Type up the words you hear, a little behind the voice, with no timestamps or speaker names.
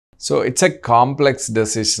So it's a complex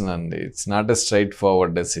decision అండి. It's not a straight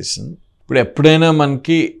forward decision. ఇప్పుడు ఎప్పుడైనా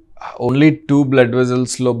మనకి ఓన్లీ 2 బ్లడ్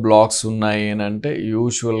వెజల్స్లో బ్లాక్స్ ఉన్నాయి అని అంటే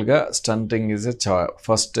యూజువల్గా stunting is a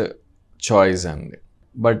first choice అండి.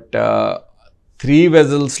 బట్ 3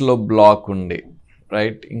 వెజల్స్లో బ్లాక్ ఉండి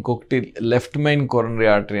రైట్, ఇంకొకటి లెఫ్ట్ మెయిన్ కొరనరీ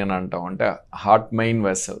ఆర్టరీ అని అంటాం, అంటే heart main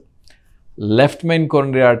vessel, left main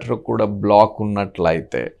coronary artery కూడా బ్లాక్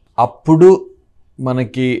ఉన్నట్లయితే అప్పుడు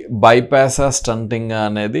మనకి బైపాసా స్టంటింగ్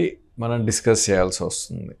అనేది మనం డిస్కస్ చేయాల్సి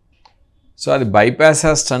వస్తుంది. సో అది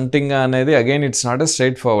బైపాసా స్టంటింగ్ అనేది again it's not a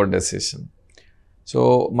straight forward decision. So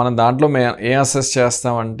మనం దాంట్లో ఏం అసెస్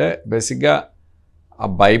చేస్తామంటే బేసిక్గా ఆ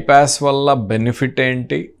బైపాస్ వల్ల బెనిఫిట్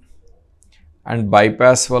ఏంటి అండ్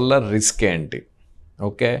బైపాస్ వల్ల రిస్క్ ఏంటి.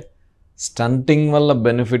 ఓకే, స్టంటింగ్ వల్ల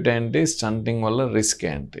బెనిఫిట్ ఏంటి, స్టంటింగ్ వల్ల రిస్క్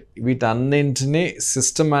ఏంటి, వీటన్నింటినీ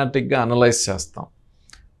సిస్టమాటిక్గా అనలైజ్ చేస్తాం.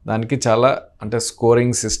 దానికి చాలా అంటే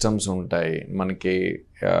స్కోరింగ్ సిస్టమ్స్ ఉంటాయి మనకి,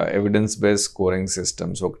 ఎవిడెన్స్ బేస్డ్ స్కోరింగ్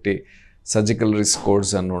సిస్టమ్స్. ఒకటి సర్జికల్ రిస్క్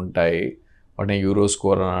స్కోర్స్ అని ఉంటాయి, వాటిని యూరో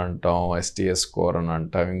స్కోర్ అని అంటాం, ఎస్టీఎస్ స్కోర్ అని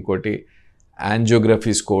అంటాం. ఇంకోటి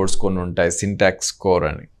యాంజియోగ్రఫీ స్కోర్స్ కొన్ని ఉంటాయి, సింటాక్స్ స్కోర్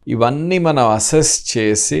అని. ఇవన్నీ మనం అసెస్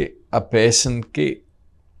చేసి ఆ పేషెంట్కి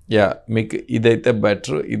మీకు ఇదైతే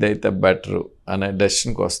బెటరు అనే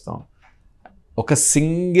డెసిషన్కి వస్తాం. ఒక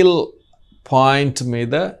సింగిల్ పాయింట్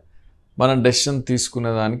మీద మనం డెసిషన్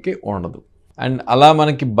తీసుకునేదానికి ఉండదు. అండ్ అలా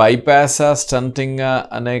మనకి బైపాసా స్టంటింగా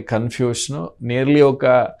అనే కన్ఫ్యూషన్ నియర్లీ ఒక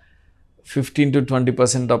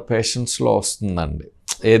 15-20% ఆఫ్ పేషెంట్స్లో వస్తుందండి,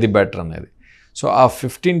 ఏది బెటర్ అనేది. సో ఆ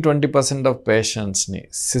 15-20% ఆఫ్ పేషెంట్స్ని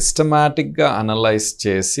సిస్టమాటిక్గా అనలైజ్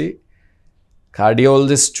చేసి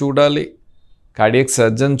కార్డియాలజిస్ట్ చూడాలి, కార్డియాక్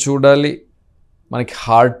సర్జన్ చూడాలి, మనకి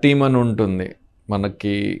హార్ట్ టీమ్ అని ఉంటుంది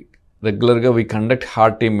మనకి. రెగ్యులర్గా we conduct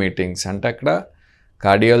heart team meetings, అంటే అక్కడ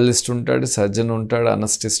కార్డియాలజిస్ట్ ఉంటాడు, సర్జన్ ఉంటాడు,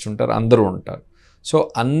 అనస్టిస్ట్ ఉంటారు, అందరూ ఉంటారు. సో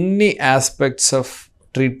అన్ని ఆస్పెక్ట్స్ ఆఫ్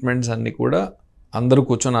ట్రీట్మెంట్స్ అన్నీ కూడా అందరూ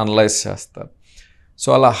కూర్చొని అనలైజ్ చేస్తారు. సో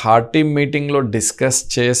అలా హార్ట్ టీమ్ మీటింగ్లో డిస్కస్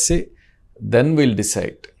చేసి then will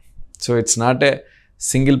decide. So it's not a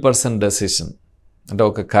single person decision, అంటే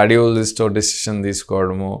ఒక కార్డియాలజిస్ట్ డెసిషన్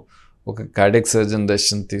తీసుకోవడము, ఒక కార్డియాక్ సర్జన్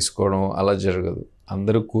డెసిషన్ తీసుకోవడం అలా జరగదు.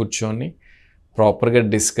 అందరూ కూర్చొని ప్రాపర్గా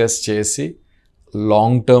డిస్కస్ చేసి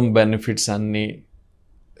లాంగ్ టర్మ్ బెనిఫిట్స్ అన్నీ,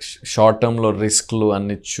 షార్ట్ టర్మ్లో రిస్క్లు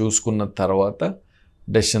అన్నీ చూసుకున్న తర్వాత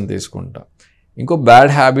డెసిషన్ తీసుకుంటాం. ఇంకో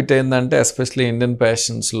బ్యాడ్ హ్యాబిట్ ఏంటంటే ఎస్పెషల్లీ ఇండియన్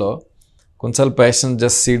పేషెంట్స్లో కొన్నిసార్లు పేషెంట్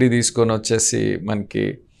జస్ట్ సీడీ తీసుకొని వచ్చేసి మనకి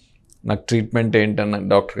నాకు ట్రీట్మెంట్ ఏంటని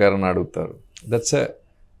డాక్టర్ గారని అడుగుతారు. That's a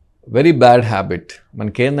very bad habit.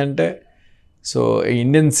 మనకేంటంటే సో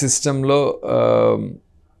ఇండియన్ సిస్టంలో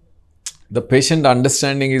the patient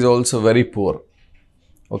understanding is also very poor.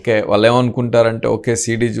 Okay, వాళ్ళు ఏమనుకుంటారంటే ఓకే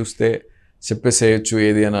సీడీ చూస్తే చెప్పేసేయచ్చు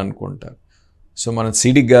ఏది అని అనుకుంటారు. సో మనం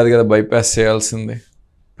సీడీకి కాదు కదా బైపాస్ చేయాల్సిందే,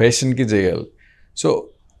 పేషెంట్కి చేయాలి. సో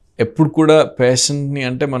ఎప్పుడు కూడా పేషెంట్ని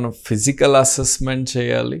అంటే మనం ఫిజికల్ అసెస్మెంట్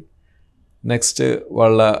చేయాలి, నెక్స్ట్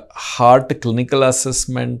వాళ్ళ హార్ట్ క్లినికల్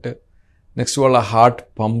అసెస్మెంట్, నెక్స్ట్ వాళ్ళ హార్ట్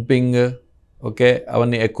పంపింగ్, ఓకే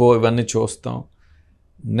అవన్నీ ఎకో ఇవన్నీ చూస్తాం.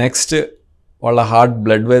 నెక్స్ట్ వాళ్ళ హార్ట్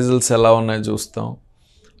బ్లడ్ వెజల్స్ ఎలా ఉన్నాయో చూస్తాం.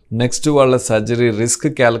 నెక్స్ట్ వాళ్ళ సర్జరీ రిస్క్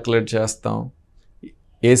క్యాలిక్యులేట్ చేస్తాం,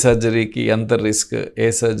 ఏ సర్జరీకి ఎంత రిస్క్, ఏ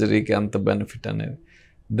సర్జరీకి ఎంత బెనిఫిట్ అనేది.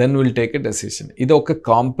 Then will take a decision. ఇది ఒక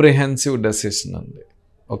కాంప్రిహెన్సివ్ డెసిషన్ అండి.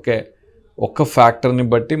 ఓకే, ఒక్క ఫ్యాక్టర్ని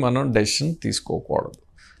బట్టి మనం డెసిషన్ తీసుకోకూడదు,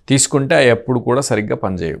 తీసుకుంటే అవి ఎప్పుడు కూడా సరిగ్గా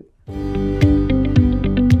పనిచేయవు.